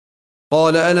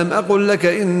قال ألم أقل لك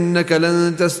إنك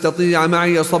لن تستطيع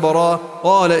معي صبرا؟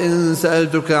 قال إن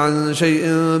سألتك عن شيء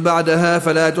بعدها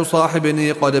فلا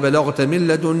تصاحبني قد بلغت من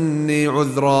لدني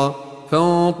عذرا.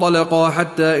 فانطلقا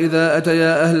حتى إذا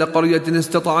أتيا أهل قرية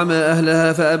استطعما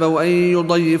أهلها فأبوا أن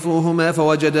يضيفوهما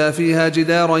فوجدا فيها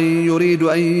جدارا يريد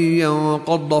أن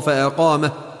ينقض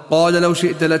فأقامه. قال لو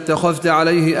شئت لاتخذت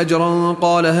عليه أجرا.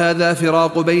 قال هذا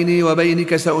فراق بيني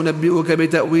وبينك سأنبئك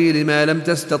بتأويل ما لم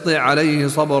تستطع عليه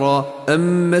صبرا.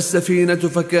 أما السفينة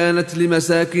فكانت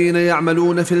لمساكين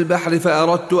يعملون في البحر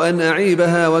فأردت أن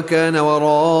أعيبها وكان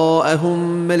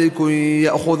وراءهم ملك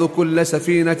يأخذ كل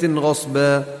سفينة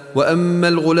غصبا. وأما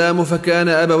الغلام فكان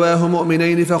أبواه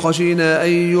مؤمنين فخشينا أن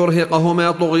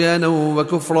يرهقهما طغيانا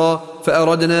وكفرا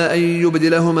فأردنا أن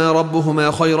يبدلهما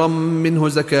ربهما خيرا منه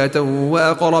زكاة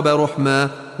وأقرب رحما.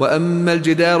 وأما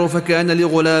الجدار فكان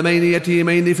لغلامين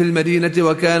يتيمين في المدينة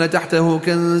وكان تحته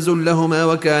كنز لهما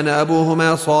وكان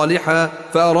أبوهما صالحا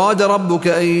فأراد ربك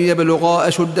أن يبلغا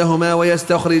أشدهما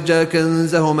ويستخرجا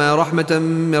كنزهما رحمة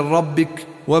من ربك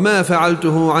وما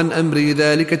فعلته عن أمري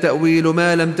ذلك تأويل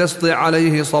ما لم تسطع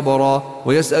عليه صبرا.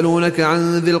 ويسألونك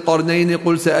عن ذي القرنين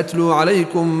قل سأتلو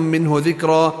عليكم منه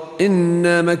ذكرا.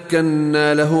 إنا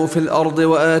مكنا له في الأرض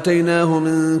وآتيناه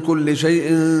من كل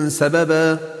شيء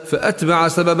سببا. فأتبع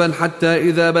سببا حتى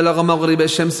إذا بلغ مغرب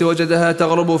الشمس وجدها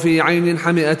تغرب في عين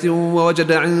حمئة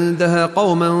ووجد عندها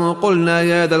قوما قلنا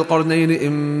يا ذا القرنين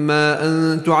إما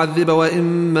أن تعذب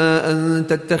وإما أن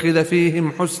تتخذ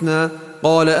فيهم حسنا.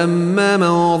 قال أما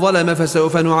من ظلم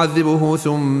فسوف نعذبه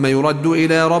ثم يرد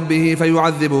إلى ربه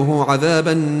فيعذبه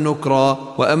عذابا نكرا.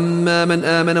 وأما من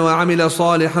آمن وعمل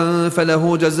صالحا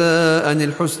فله جزاء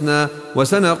الحسنى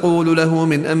وسنقول له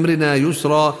من أمرنا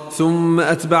يسرا. ثم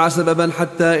أتبع سببا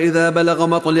حتى إذا بلغ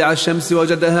مطلع الشمس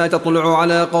وجدها تطلع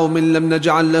على قوم لم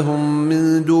نجعل لهم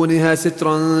من دونها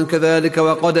سترا كذلك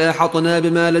وقد أحطنا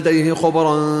بما لديه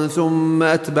خبرا. ثم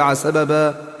أتبع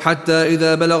سببا حتى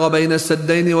إذا بلغ بين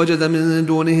السدين وجد من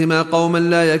دونهما قوما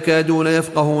لا يكادون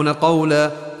يفقهون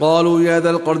قولا. قالوا يا ذا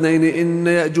القرنين إن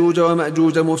يأجوج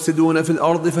ومأجوج مفسدون في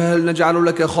الأرض فهل نجعل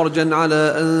لك خرجا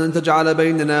على أن تجعل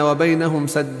بيننا وبينهم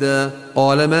سدا؟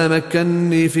 قال ما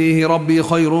مكني فيه ربي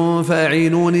خير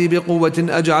فأعينوني بقوة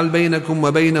أجعل بينكم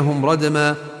وبينهم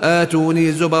ردما.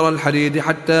 آتوني زبر الحديد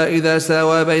حتى إذا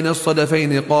ساوى بين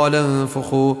الصدفين قال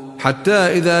انفخوا حتى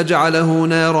إذا جعله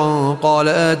نارا قال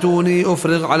آتوني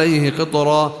أفرغ عليه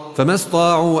قطرا. فما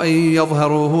استطاعوا أن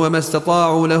يظهروه وما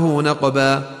استطاعوا له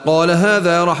نقبا. قال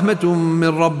هذا رحمة من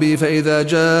ربي فإذا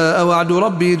جاء وعد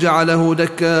ربي جعله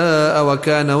دكاء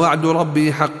وكان وعد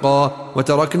ربي حقا.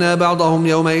 وتركنا بعضهم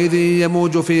يومئذ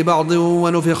يموج في بعض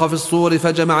ونفخ في الصور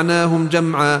فجمعناهم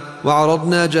جمعا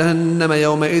وعرضنا جهنم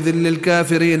يومئذ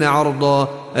للكافرين عرضا.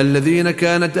 الذين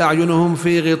كانت أعينهم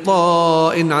في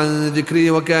غطاء عن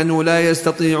ذكري وكانوا لا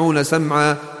يستطيعون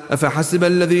سمعا. أفحسب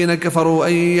الذين كفروا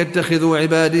أن يتخذوا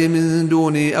عبادي من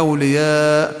دوني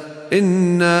أولياء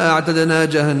إنا أعتدنا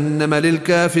جهنم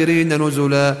للكافرين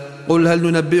نزلا. قل هل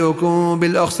ننبئكم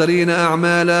بالأخسرين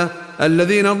أعمالا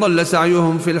الذين ضل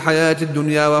سعيهم في الحياة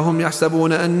الدنيا وهم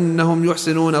يحسبون أنهم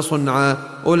يحسنون صنعا.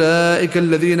 أولئك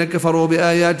الذين كفروا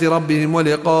بآيات ربهم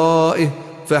ولقائه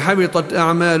فحبطت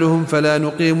أعمالهم فلا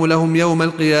نقيم لهم يوم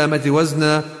القيامة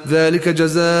وزنا. ذلك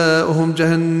جزاؤهم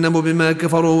جهنم بما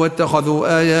كفروا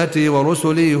واتخذوا آياتي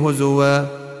ورسلي هزوا.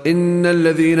 إن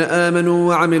الذين آمنوا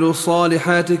وعملوا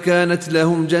الصالحات كانت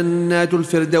لهم جنات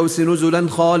الفردوس نزلا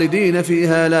خالدين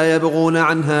فيها لا يبغون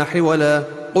عنها حولا.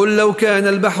 قل لو كان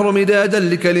البحر مدادا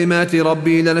لكلمات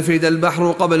ربي لنفد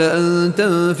البحر قبل أن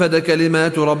تنفد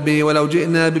كلمات ربي ولو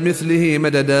جئنا بمثله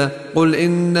مددا. قل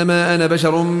إنما أنا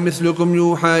بشر مثلكم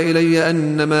يوحى إلي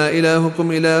أنما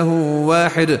إلهكم إله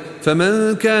واحد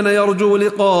فمن كان يرجو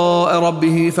لقاء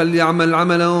ربه فليعمل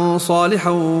عملا صالحا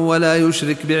ولا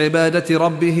يشرك بعبادة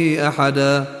ربه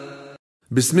أحدا.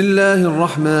 بسم الله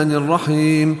الرحمن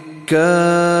الرحيم.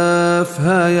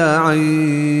 كافها يا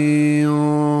عين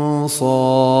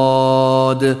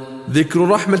صاد. ذكر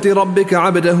رحمة ربك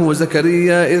عبده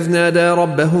زكريا إذ نادى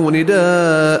ربه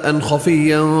نداء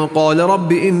خفيا قال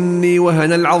رب إني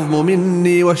وهن العظم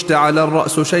مني واشتعل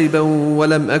الرأس شيبا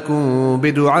ولم أكن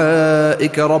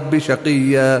بدعائك رب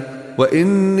شقيا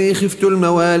وإني خفت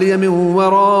الموالي من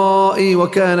ورائي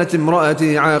وكانت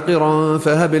امرأتي عاقرا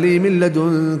فهب لي من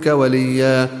لدنك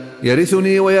وليا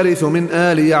يرثني ويرث من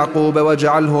آل يعقوب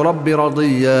واجعله رب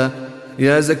رضيا.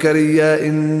 يا زكريا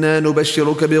إنا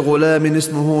نبشرك بغلام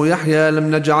اسمه يحيى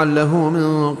لم نجعل له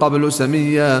من قبل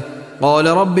سميا. قال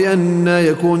رب أنى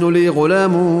يكون لي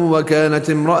غلام وكانت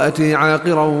امرأتي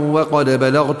عاقرا وقد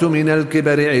بلغت من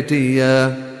الكبر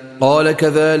عتيا. قال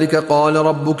كذلك قال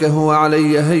ربك هو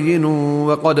علي هين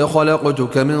وقد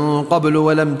خلقتك من قبل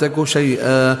ولم تك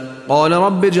شيئا. قال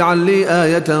رب اجعل لي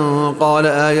آية. قال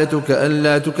آيتك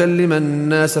ألا تكلم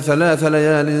الناس 3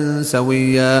 ليال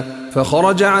سويا.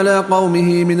 فخرج على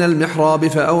قومه من المحراب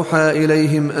فأوحى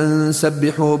إليهم أن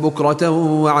سبحوا بكرة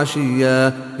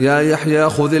وعشيا. يا يحيى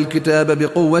خذ الكتاب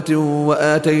بقوة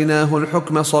وآتيناه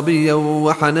الحكم صبيا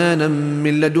وحنانا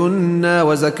من لدنا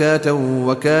وزكاة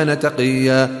وكان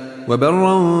تقيا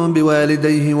وبرا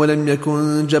بوالديه ولم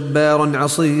يكن جبارا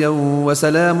عصيا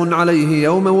وسلام عليه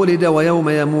يوم ولد ويوم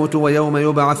يموت ويوم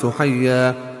يبعث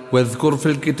حيا. واذكر في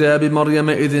الكتاب مريم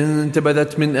إذ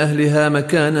انتبذت من أهلها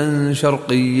مكانا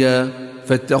شرقيا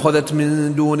فاتخذت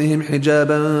من دونهم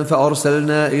حجابا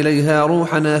فأرسلنا إليها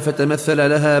روحنا فتمثل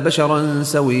لها بشرا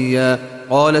سويا.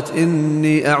 قالت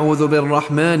إني أعوذ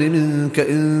بالرحمن منك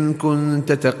إن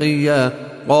كنت تقيا.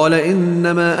 قال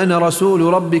إنما أنا رسول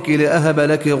ربك لأهب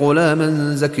لك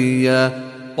غلاما زكيا.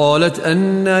 قالت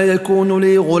أنى يكون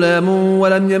لي غلام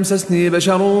ولم يمسسني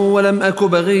بشر ولم أك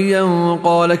بغيا.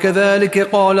 قال كذلك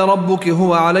قال ربك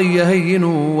هو علي هين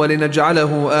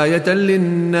ولنجعله آية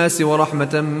للناس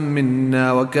ورحمة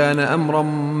منا وكان أمرا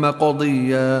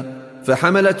مقضيا.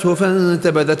 فحملته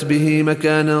فانتبذت به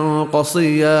مكانا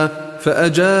قصيا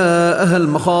فأجاءها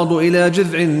المخاض إلى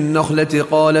جذع النخلة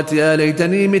قالت يا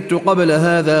ليتني مت قبل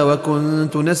هذا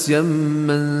وكنت نسيا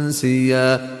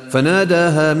منسيا.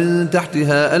 فناداها من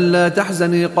تحتها ألا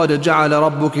تحزني قد جعل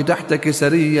ربك تحتك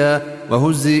سريا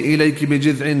وهزي إليك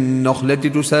بجذع النخلة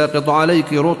تساقط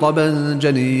عليك رطبا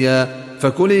جنيا.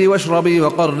 فكلي واشربي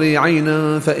وقري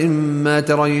عينا فإما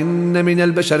ترين من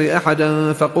البشر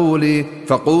أحدا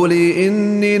فقولي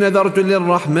إني نذرت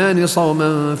للرحمن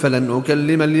صوما فلن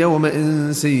أكلم اليوم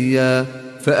إنسيا.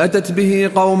 فأتت به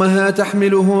قومها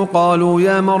تحمله قالوا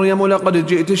يا مريم لقد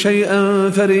جئت شيئا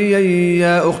فريا.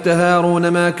 يا أخت هارون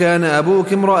ما كان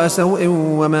أبوك امرأ سوء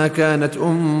وما كانت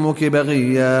أمك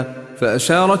بغيا.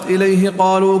 فأشارت إليه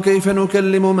قالوا كيف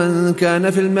نكلم من كان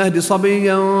في المهد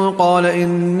صبيا. قال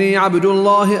إني عبد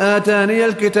الله آتاني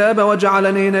الكتاب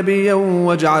وجعلني نبيا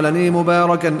وجعلني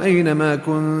مباركا أينما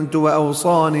كنت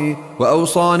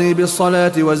وأوصاني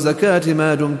بالصلاة والزكاة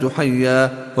ما دمت حيا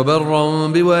وبرا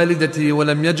بوالدتي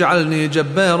ولم يجعلني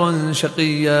جبارا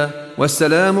شقيا.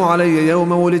 والسلام علي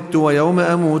يوم ولدت ويوم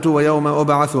أموت ويوم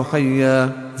أبعث حيا.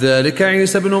 ذلك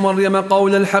عيسى ابن مريم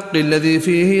قول الحق الذي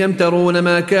فيه يمترون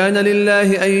ما كان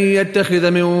لله أن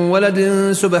يتخذ من ولد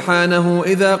سبحانه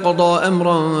إذا قضى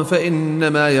أمرا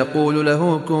فإنما يقول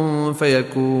له كن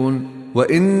فيكون.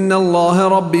 وإن الله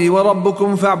ربي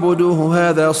وربكم فاعبدوه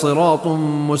هذا صراط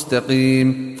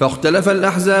مستقيم. فاختلف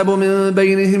الأحزاب من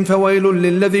بينهم فويل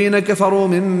للذين كفروا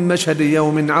من مشهد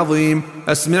يوم عظيم.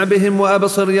 أسمع بهم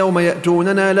وأبصر يوم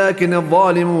يأتوننا لكن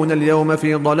الظالمون اليوم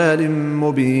في ضلال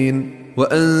مبين.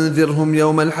 وأنذرهم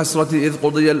يوم الحسرة إذ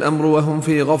قضي الأمر وهم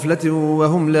في غفلة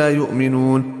وهم لا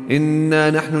يؤمنون.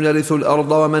 إنا نحن نرث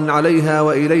الأرض ومن عليها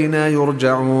وإلينا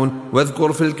يرجعون.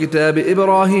 واذكر في الكتاب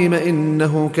إبراهيم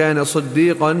إنه كان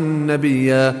صديقا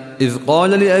نبيا إذ قال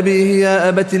لأبيه يا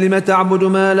أبت لم تعبد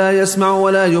ما لا يسمع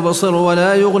ولا يبصر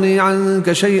ولا يغني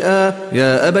عنك شيئا.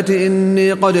 يا أبت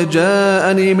إني قد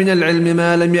جاءني من العلم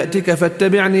ما لم يأتك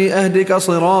فاتبعني أهدك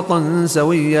صراطا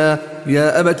سويا.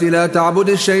 يا أبت لا تعبد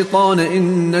الشيطان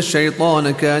إن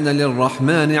الشيطان كان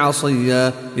للرحمن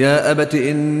عصيا. يا أبت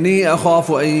إني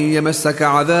أخاف أن يمسك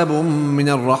عذاب من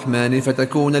الرحمن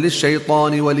فتكون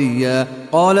للشيطان وليا.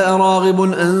 قال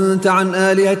أراغب أنت عن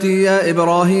آلهتي يا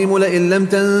إبراهيم لئن لم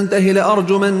تنته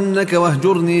لأرجمنك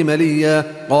واهجرني مليا.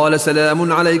 قال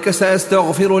سلام عليك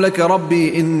سأستغفر لك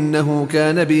ربي إنه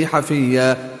كان بي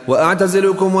حفيا.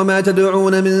 وأعتزلكم وما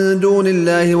تدعون من دون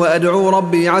الله وأدعو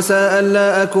ربي عسى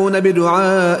ألا أكون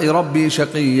بدعاء ربي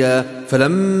شقيا.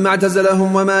 فلما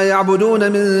اعتزلهم وما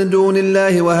يعبدون من دون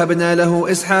الله وهبنا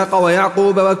له إسحاق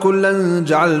ويعقوب وكلا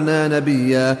جعلنا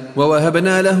نبيا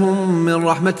ووهبنا لهم من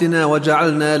رحمتنا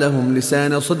وجعلنا لهم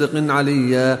لسان صدق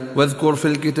عليا. واذكر في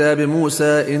الكتاب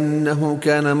موسى إنه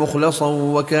كان مخلصا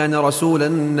وكان رسولا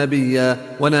نبيا.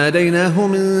 وناديناه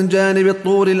من جانب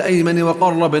الطور الأيمن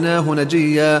وقربناه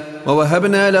نجيا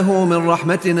ووهبنا له من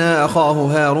رحمتنا أخاه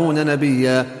هارون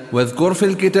نبيا. واذكر في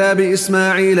الكتاب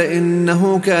إسماعيل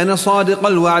إنه كان صادق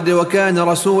الوعد وكان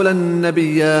رسولا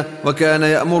نبيا وكان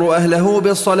يأمر أهله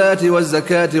بالصلاة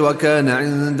والزكاة وكان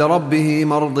عند ربه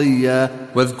مرضيا.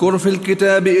 واذكر في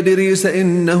الكتاب إدريس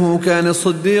إنه كان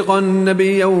صديقا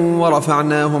نبيا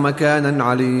ورفعناه مكانا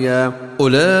عليا.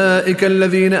 أولئك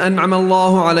الذين أنعم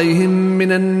الله عليهم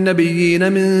من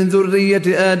النبيين من ذرية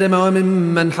آدم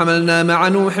وممن حملنا مع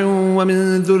نوح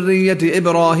ومن ذرية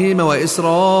إبراهيم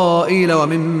وإسرائيل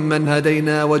وممن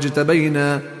هدينا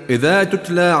واجتبينا إذا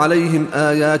تتلى عليهم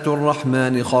آيات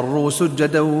الرحمن خروا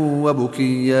سجدا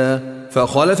وبكيا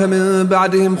فخلف من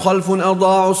بعدهم خلف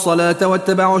أضاعوا الصلاة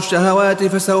واتبعوا الشهوات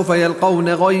فسوف يلقون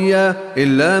غيا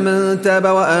إلا من تاب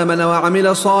وآمن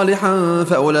وعمل صالحا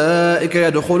فأولئك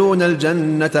يدخلون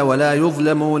الجنة ولا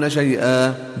يظلمون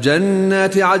شيئا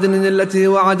جنات عدن التي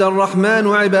وعد الرحمن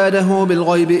عباده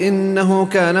بالغيب إنه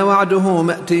كان وعده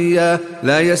مأتيا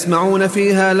لا يسمعون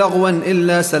فيها لغوا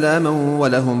إلا سلاما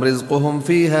ولهم رزقهم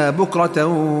فيها بكرة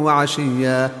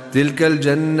وعشيا تلك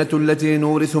الجنة التي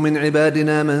نورث من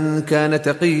عبادنا من كان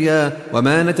تقيا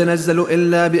وما نتنزل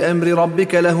إلا بأمر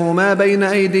ربك له ما بين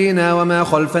أيدينا وما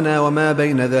خلفنا وما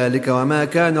بين ذلك وما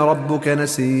كان ربك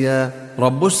نسيا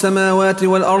رب السماوات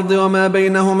والأرض وما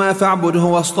بينهما فاعبده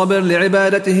واصطبر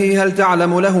لعبادته هل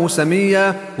تعلم له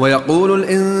سميا ويقول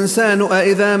الإنسان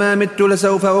أإذا ما مت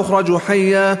لسوف أخرج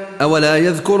حيا أولا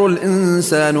يذكر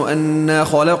الإنسان أنا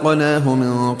خلقناه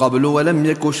من قبل ولم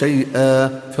يك شيئا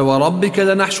فوربك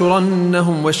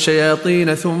لنحشرنهم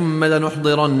والشياطين ثم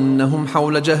لنحضرنهم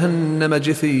حول جهنم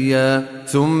جثيا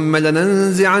ثم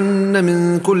لننزعن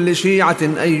من كل شيعة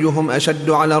أيهم أشد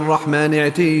على الرحمن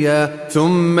عتيا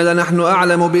ثم لنحن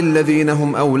أعلم بالذين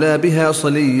هم أولى بها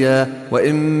صليا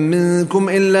وإن منكم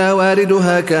إلا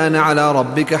واردها كان على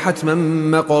ربك حتما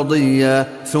مقضيا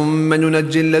ثم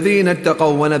ننجي الذين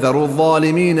اتقوا ونذر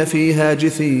الظالمين فيها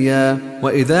جثيا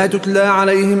وإذا تتلى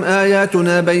عليهم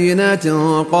آياتنا بينات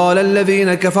قال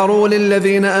الذين كفروا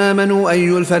للذين آمنوا أي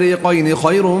الفريقين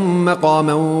خير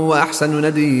مقاما وأحسن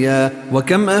نديا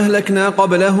وكم أهلكنا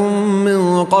قبلهم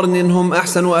من قرن هم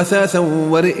أحسن أثاثا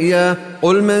ورئيا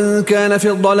قل من كان في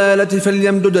الضلالة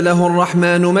فليمدد له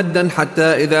الرحمن مدا حتى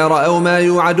إذا رأوا ما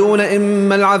يوعدون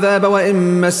إما العذاب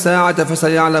وإما الساعة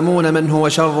فسيعلمون من هو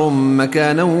شر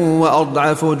مكانا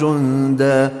وأضعف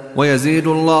جندا ويزيد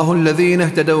الله الذين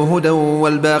اهتدوا هدى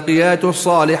والباقيات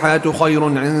الصالحات خير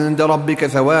عند ربك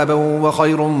ثوابا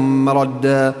وخير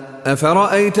مردا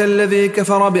أفرأيت الذي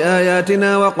كفر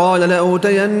بآياتنا وقال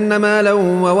لأوتين مالا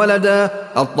وولدا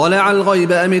أطلع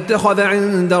الغيب أم اتخذ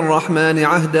عند الرحمن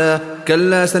عهدا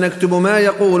كلا سنكتب ما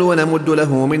يقول ونمد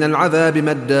له من العذاب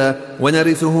مدا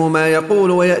ونرثه ما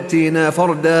يقول ويأتينا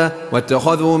فردا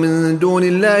واتخذوا من دون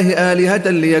الله آلهة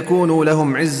ليكونوا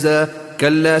لهم عزا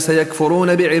كلا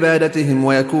سيكفرون بعبادتهم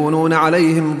ويكونون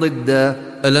عليهم ضدا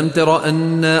ألم تر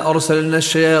أنا أرسلنا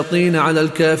الشياطين على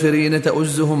الكافرين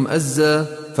تؤزهم أزا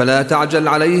فلا تعجل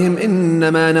عليهم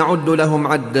إنما نعد لهم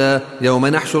عدا يوم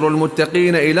نحشر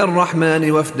المتقين إلى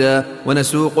الرحمن وفدا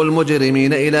ونسوق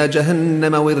المجرمين إلى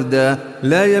جهنم وردا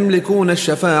لا يملكون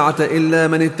الشفاعة إلا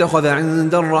من اتخذ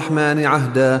عند الرحمن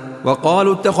عهدا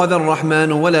وقالوا اتخذ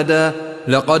الرحمن ولدا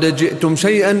لقد جئتم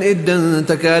شيئا إدا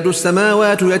تكاد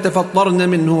السماوات يتفطرن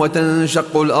منه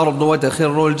وتنشق الأرض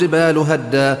وتخر الجبال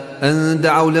هدا أن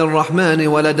دعوا للرحمن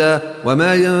ولدا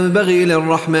وما ينبغي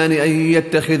للرحمن أن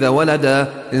يتخذ ولدا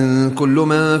إن كل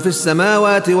من في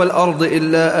السماوات والأرض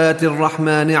إلا آتي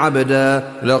الرحمن عبدا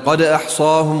لقد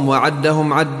أحصاهم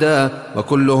وعدهم عدا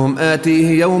وكلهم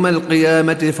آتيه يوم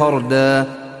القيامة فردا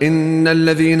إن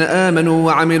الذين آمنوا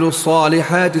وعملوا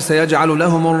الصالحات سيجعل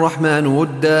لهم الرحمن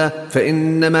ودا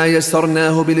فإنما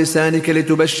يسرناه بلسانك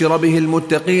لتبشر به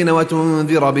المتقين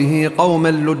وتنذر به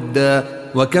قوما لدا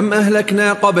وكم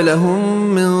أهلكنا قبلهم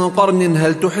من قرن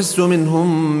هل تحس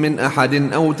منهم من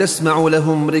أحد أو تسمع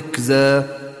لهم ركزا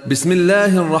بسم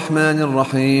الله الرحمن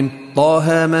الرحيم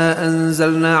طه ما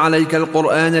أنزلنا عليك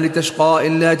القرآن لتشقى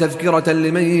إلا تذكرة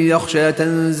لمن يخشى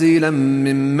تنزيلا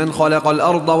ممن خلق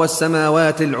الأرض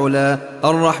والسماوات العلا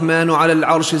الرحمن على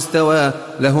العرش استوى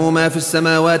له ما في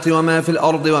السماوات وما في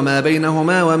الأرض وما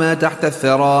بينهما وما تحت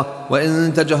الثرى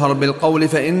وإن تجهر بالقول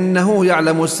فإنه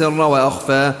يعلم السر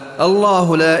وأخفى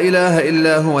الله لا إله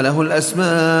إلا هو له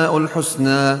الأسماء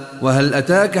الحسنى وهل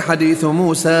أتاك حديث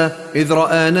موسى إذ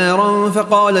رأى نارا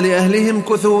فقال لأهلهم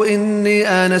كثوا إني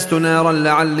آنست نارا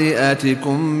لعلي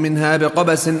آتيكم منها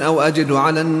بقبس أو أجد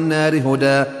على النار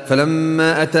هدى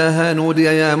فلما أتاها نودي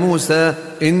يا موسى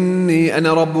إني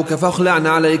أنا ربك فاخلع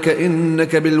عليك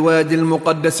إنك بالوادي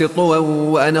المقدس طوى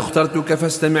وأنا اخترتك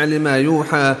فاستمع لما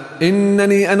يوحى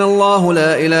إنني أنا الله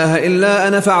لا إله إلا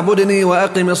أنا فاعبدني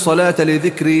وأقم الصلاة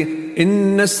لذكري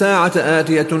إن الساعة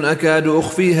آتية أكاد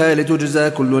أخفيها لتجزى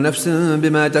كل نفس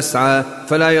بما تسعى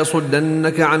فلا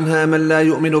يصدنك عنها من لا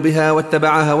يؤمن بها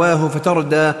واتبع هواه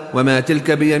فتردى وما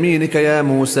تلك بيمينك يا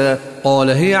موسى قال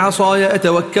هي عصاي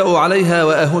أتوكأ عليها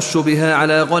وأهش بها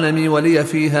على غنمي ولي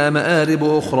فيها مآرب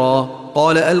أخرى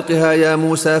قال ألقها يا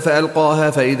موسى فألقاها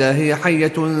فإذا هي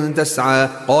حية تسعى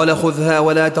قال خذها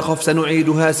ولا تخف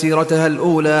سنعيدها سيرتها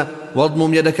الأولى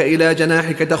واضمم يدك إلى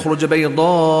جناحك تخرج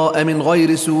بيضاء من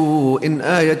غير سوء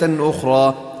آية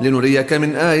أخرى لنريك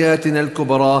من آياتنا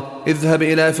الكبرى اذهب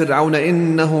إلى فرعون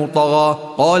إنه طغى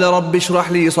قال رب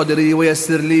اشرح لي صدري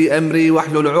ويسر لي أمري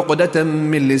واحلل عقدة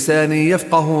من لساني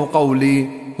يفقه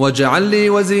قولي واجعل لي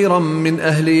وزيرا من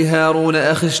أهلي هارون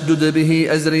أخي اشدد به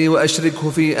أزري وأشركه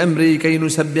في أمري كي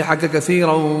نسبحك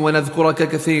كثيرا ونذكرك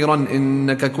كثيرا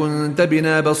إنك كنت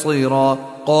بنا بصيرا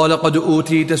قال قد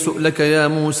أوتيت سؤلك يا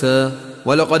موسى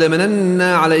ولقد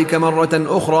مننا عليك مرة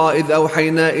أخرى إذ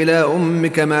أوحينا إلى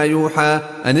أمك ما يوحى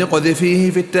أن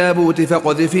اقذفيه في التابوت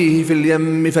فاقذفيه في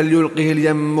اليم فليلقه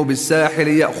اليم بالساحل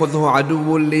يأخذه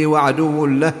عدو لي وعدو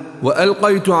له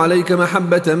وألقيت عليك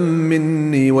محبة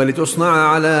مني ولتصنع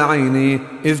على عيني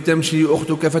إذ تمشي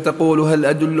أختك فتقول هل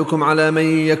أدلكم على من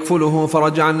يكفله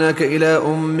فرجعناك إلى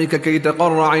أمك كي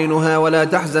تقر عينها ولا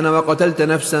تحزن وقتلت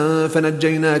نفسا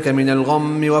فنجيناك من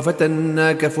الغم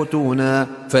وفتناك فتونا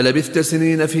فلبثت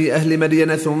سنين في أهل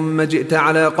مدين ثم جئت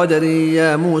على قدري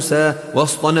يا موسى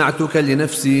واصطنعتك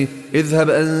لنفسي اذهب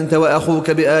أنت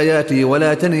وأخوك بآياتي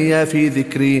ولا تنيا في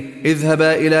ذكري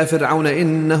اذهبا إلى فرعون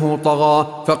إنه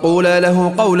طغى فقولا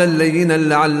له قولا لينا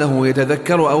لعله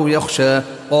يتذكر أو يخشى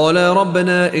قالا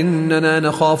ربنا إننا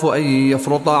نخاف أن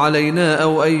يفرط علينا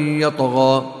أو أن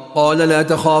يطغى قال لا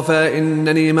تخافا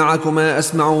إنني معكما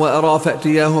أسمع وأرى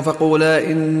فأتياه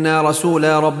فقولا إنا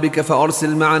رسولا ربك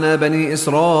فأرسل معنا بني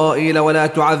إسرائيل ولا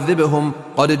تعذبهم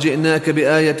قد جئناك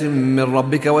بآية من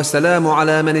ربك والسلام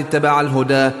على من اتبع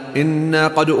الهدى إنا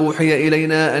قد أوحي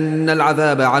إلينا أن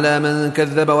العذاب على من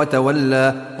كذب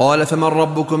وتولى قال فمن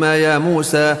ربكما يا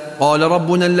موسى قال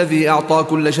ربنا الذي أعطى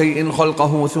كل شيء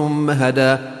خلقه ثم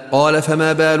هدى قال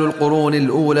فما بال القرون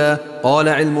الأولى قال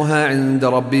علمها عند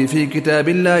ربي في كتاب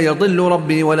لا يضل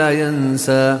ربي ولا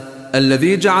ينسى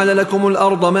الذي جعل لكم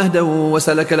الأرض مهدا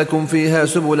وسلك لكم فيها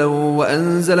سبلا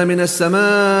وأنزل من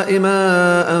السماء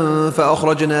ماء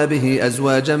فأخرجنا به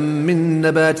أزواجا من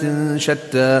نبات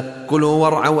شتى كلوا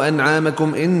وارعوا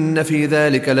أنعامكم إن في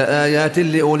ذلك لآيات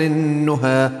لأولي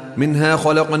النهى منها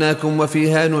خلقناكم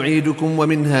وفيها نعيدكم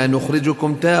ومنها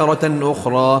نخرجكم تارة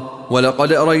أخرى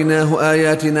ولقد أريناه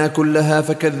آياتنا كلها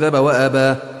فكذب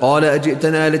وأبى قال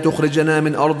أجئتنا لتخرجنا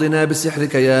من أرضنا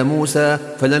بسحرك يا موسى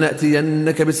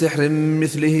فلنأتينك بسحر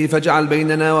مثله فاجعل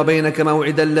بيننا وبينك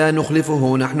موعدا لا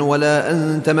نخلفه نحن ولا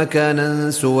أنت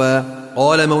مكانا سوى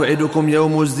قال موعدكم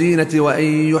يوم الزينة وأن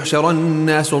يحشر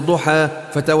الناس ضحى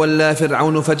فتولى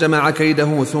فرعون فجمع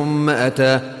كيده ثم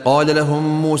أتى قال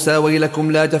لهم موسى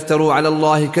ويلكم لا تفتروا على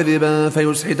الله كذبا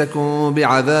فيسحتكم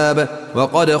بعذاب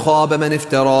وقد خاب من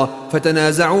افترى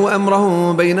فتنازعوا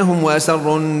أمرهم بينهم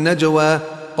وأسروا النجوى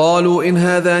قالوا إن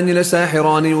هذان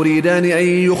لساحران يريدان أن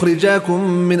يخرجاكم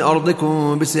من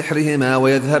أرضكم بسحرهما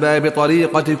ويذهبا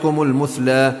بطريقتكم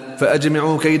المثلى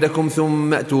فأجمعوا كيدكم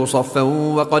ثم أتوا صفا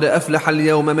وقد أفلح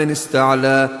اليوم من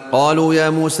استعلى قالوا يا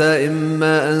موسى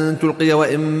إما أن تلقي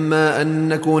وإما أن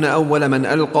نكون أول من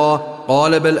ألقى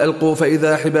قال بل ألقوا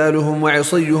فإذا حبالهم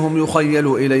وعصيهم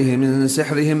يخيل إليه من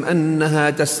سحرهم أنها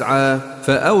تسعى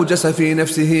فأوجس في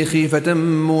نفسه خيفة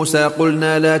موسى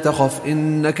قلنا لا تخف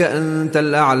إنك أنت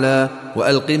الأعلى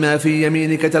وألق ما في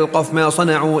يمينك تلقف ما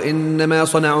صنعوا إنما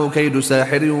صنعوا كيد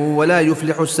ساحر ولا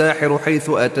يفلح الساحر حيث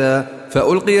أتى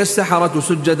فألقي السحرة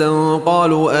سجدا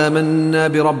قالوا آمنا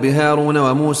برب هارون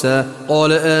وموسى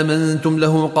قال آمنتم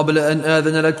له قبل أن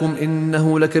آذن لكم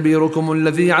إنه لكبيركم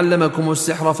الذي علمكم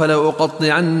السحر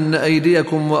فلأقطعن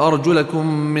أيديكم وأرجلكم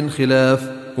من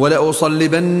خلاف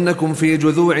ولأصلبنكم في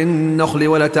جذوع النخل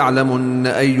ولتعلمن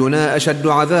أينا أشد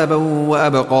عذابا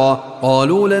وأبقى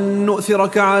قالوا لن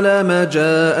نؤثرك على ما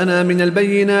جاءنا من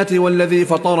البينات والذي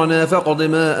فطرنا فاقض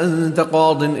ما أنت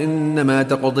قاض إنما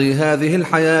تقضي هذه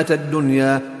الحياة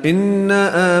الدنيا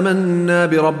إنا آمنا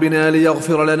بربنا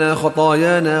ليغفر لنا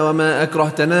خطايانا وما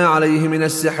أكرهتنا عليه من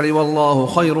السحر والله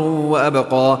خير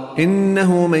وأبقى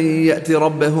إنه من يأت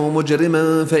ربه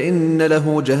مجرما فإن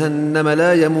له جهنم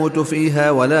لا يموت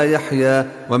فيها ولا يحيا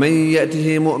ومن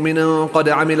يأته مؤمنا قد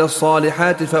عمل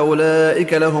الصالحات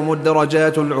فأولئك لهم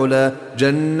الدرجات العلا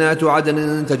جنات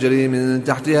عدن تجري من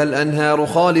تحتها الأنهار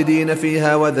خالدين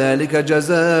فيها وذلك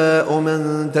جزاء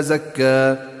من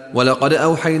تزكى ولقد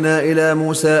أوحينا إلى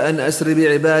موسى أن أسر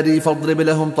بعبادي فاضرب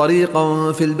لهم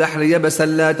طريقا في البحر يبسا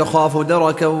لا تخاف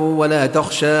دركا ولا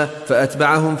تخشى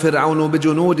فأتبعهم فرعون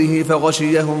بجنوده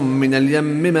فغشيهم من اليم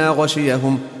ما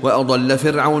غشيهم وأضل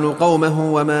فرعون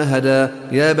قومه وما هدى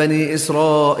يا بني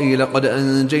إسرائيل قد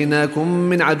أنجيناكم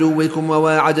من عدوكم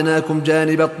وواعدناكم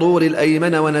جانب الطور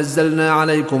الأيمن ونزلنا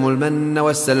عليكم المن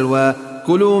والسلوى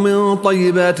كلوا من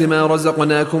طيبات ما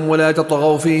رزقناكم ولا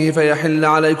تطغوا فيه فيحل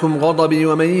عليكم غضبي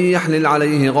ومن يحلل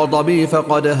عليه غضبي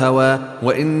فقد هوى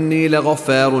وإني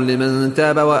لغفار لمن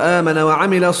تاب وآمن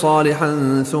وعمل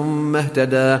صالحا ثم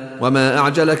اهتدى. وما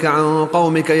أعجلك عن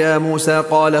قومك يا موسى؟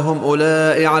 قال هم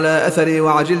أولئك على أثري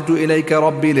وعجلت إليك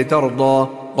ربي لترضى.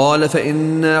 قال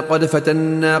فإنا قد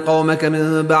فتنا قومك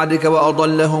من بعدك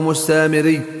وأضلهم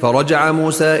السامري. فرجع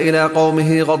موسى إلى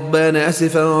قومه غضبان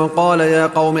أسفا قال يا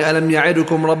قوم ألم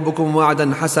يعدكم ربكم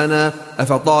وعدا حسنا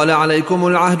أفطال عليكم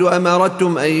العهد أم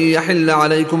أردتم أن يحل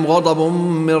عليكم غضب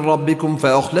من ربكم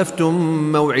فأخلفتم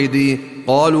موعدي؟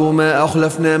 قالوا ما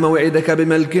أخلفنا موعدك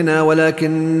بملكنا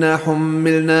ولكننا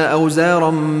حملنا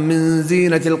أوزارا من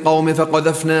زينة القوم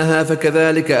فقذفناها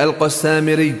فكذلك ألقى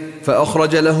السامري.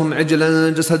 فأخرج لهم عجلا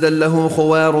جسدا له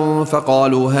خوار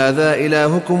فقالوا هذا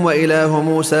إلهكم وإله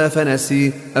موسى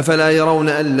فنسي أفلا يرون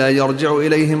ألا يرجع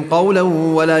إليهم قولا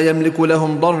ولا يملك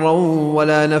لهم ضرا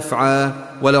ولا نفعا.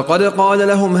 ولقد قال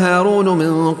لهم هارون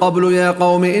من قبل يا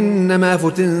قوم إنما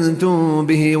فتنتم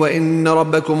به وإن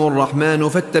ربكم الرحمن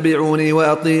فاتبعوني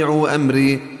وأطيعوا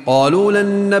أمري. قالوا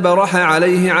لن نبرح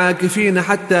عليه عاكفين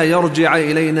حتى يرجع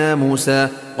إلينا موسى.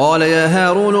 قال يا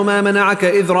هارون ما منعك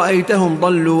إذ رأيتهم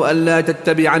ضلوا ألا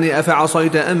تتبعني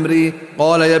أفعصيت أمري؟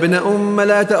 قال يا ابن أم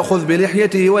لا تأخذ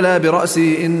بلحيتي ولا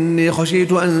برأسي إني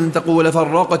خشيت أن تقول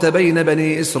فرقت بين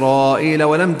بني إسرائيل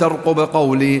ولم ترقب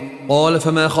قولي. قال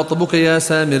فما خطبك يا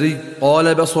سامري؟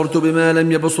 قال بصرت بما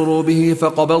لم يبصروا به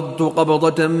فقبضت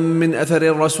قبضة من أثر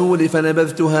الرسول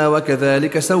فنبذتها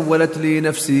وكذلك سولت لي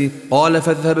نفسي. قال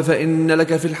فاذهب فإن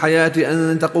لك في الحياة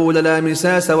أن تقول لا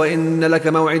مساس وإن لك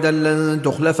موعدا لن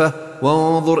تخلفه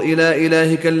وانظر إلى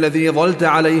إلهك الذي ظلت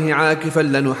عليه عاكفا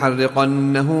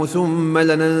لنحرقنه ثم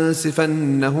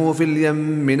لننسفنه في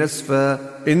اليم نسفا.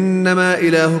 إنما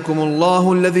إلهكم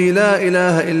الله الذي لا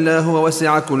إله إلا هو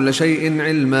وسع كل شيء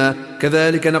علما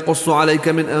كذلك نقص عليك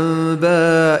من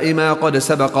أنباء ما قد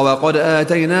سبق وقد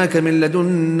آتيناك من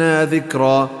لدنا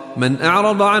ذكرا. من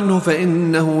أعرض عنه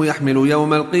فإنه يحمل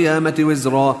يوم القيامة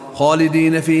وزرا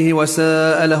خالدين فيه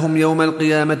وساء لهم يوم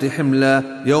القيامة حملا.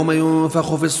 يوم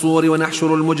ينفخ في الصور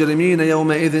ونحشر المجرمين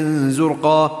يومئذ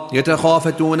زرقا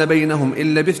يتخافتون بينهم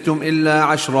إن لبثتم إلا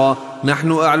عشرا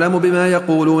نحن أعلم بما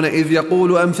يقولون إذ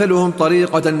يقول أمثلهم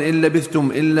طريقة إن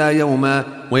لبثتم إلا يوما.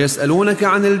 ويسألونك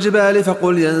عن الجبال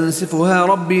فقل ينسفها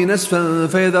ربي نسفا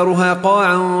فيذرها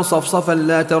قاعا صفصفا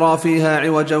لا ترى فيها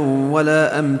عوجا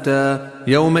ولا أمتا.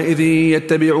 يومئذ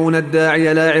يتبعون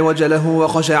الداعي لا عوج له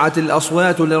وخشعت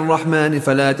الأصوات للرحمن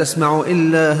فلا تسمع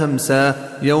إلا همسا.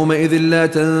 يومئذ لا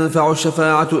تنفع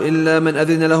الشفاعة إلا من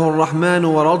أذن له الرحمن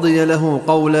ورضي له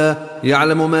قولا.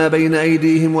 يعلم ما بين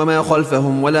أيديهم وما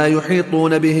خلفهم ولا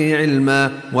يحيطون به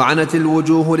علما. وعنت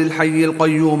الوجوه للحي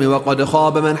القيوم وقد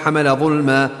خاب من حمل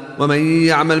ظلما. ومن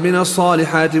يعمل من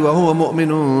الصالحات وهو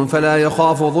مؤمن فلا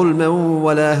يخاف ظلما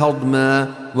ولا هضما.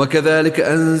 وكذلك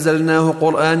أنزلناه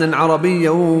قرآنا عربيا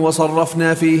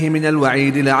وصرفنا فيه من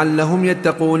الوعيد لعلهم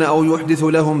يتقون أو يحدث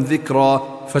لهم ذكرا.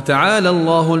 فتعالى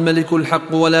الله الملك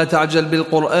الحق ولا تعجل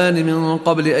بالقرآن من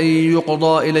قبل أن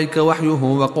يقضى إليك وحيه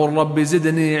وقل رب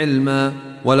زدني علما.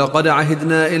 ولقد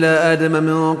عهدنا إلى آدم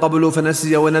من قبل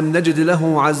فنسي ولم نجد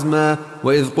له عزما.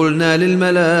 وإذ قلنا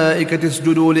للملائكة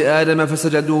اسجدوا لآدم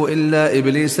فسجدوا إلا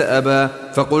إبليس أبى.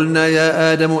 فقلنا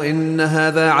يا آدم إن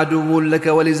هذا عدو لك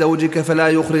ولزوجك فلا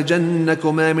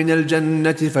يخرجنكما من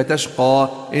الجنة فتشقى.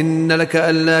 إن لك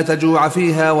ألا تجوع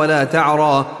فيها ولا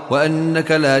تعرى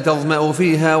وأنك لا تظمأ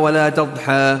فيها ولا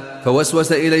تضحى.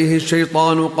 فوسوس إليه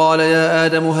الشيطان قال يا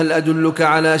آدم هل أدلك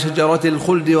على شجرة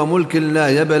الخلد وملك لا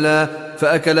يبلى؟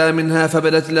 فأكلا منها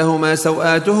فبدت لهما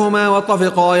سوآتهما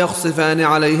وطفقا يخصفان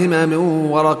عليهما من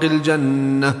ورق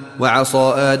الجنة.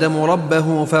 وعصى آدم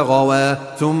ربه فغوى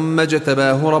ثم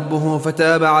اجتباه ربه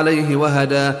فتاب عليه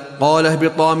وهدى. قال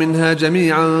اهبطا منها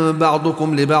جميعا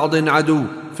بعضكم لبعض عدو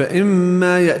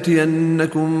فإما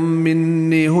يأتينكم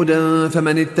مني هدى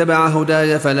فمن اتبع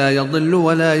هداي فلا يضل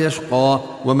ولا يشقى.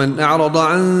 ومن أعرض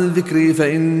عن ذكري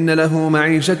فإن له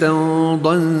معيشة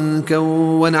ضنكا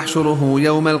ونحشره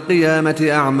يوم القيامة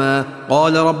أعمى.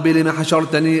 قال رب لم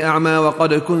حشرتني أعمى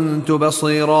وقد كنت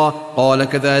بصيرا. قال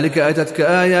كذلك أتتك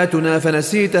آياتنا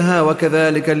فنسيتها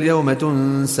وكذلك اليوم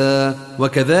تنسى.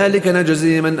 وكذلك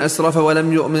نجزي من أسرف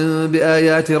ولم يؤمن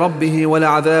بآيات ربه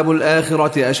ولعذاب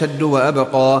الآخرة أشد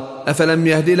وأبقى. وأبقى أفلم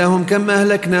يهد لهم كم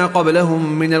أهلكنا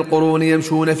قبلهم من القرون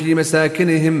يمشون في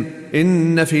مساكنهم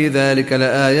إن في ذلك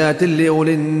لآيات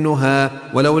لأولي النهى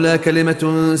ولولا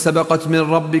كلمة سبقت من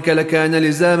ربك لكان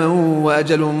لزاما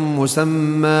وأجل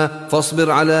مسمى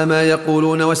فاصبر على ما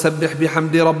يقولون وسبح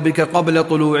بحمد ربك قبل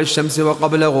طلوع الشمس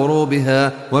وقبل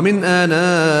غروبها ومن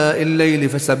آناء الليل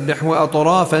فسبح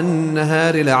وأطراف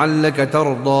النهار لعلك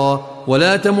ترضى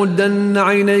ولا تمدن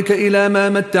عينيك إلى ما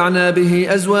متعنا به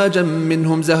أزواجا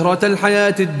منهم زهرة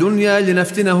الحياة الدنيا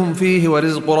لنفتنهم فيه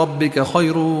ورزق ربك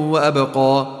خير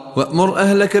وأبقى وأمر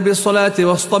أهلك بالصلاة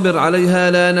واصطبر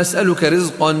عليها لا نسألك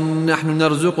رزقا نحن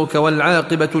نرزقك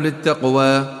والعاقبة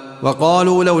للتقوى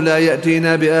وقالوا لولا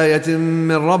يأتينا بآية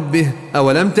من ربه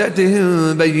أولم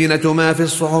تأتهم بينة ما في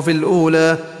الصحف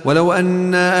الأولى ولو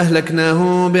أنا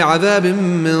أهلكناهم بعذاب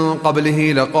من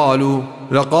قبله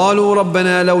لقالوا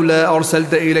ربنا لولا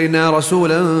أرسلت إلينا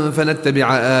رسولا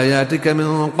فنتبع آياتك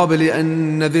من قبل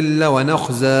أن نذل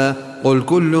ونخزى قل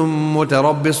كل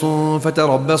متربص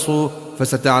فتربصوا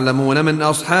فستعلمون من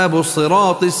أصحاب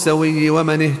الصراط السوي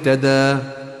ومن اهتدى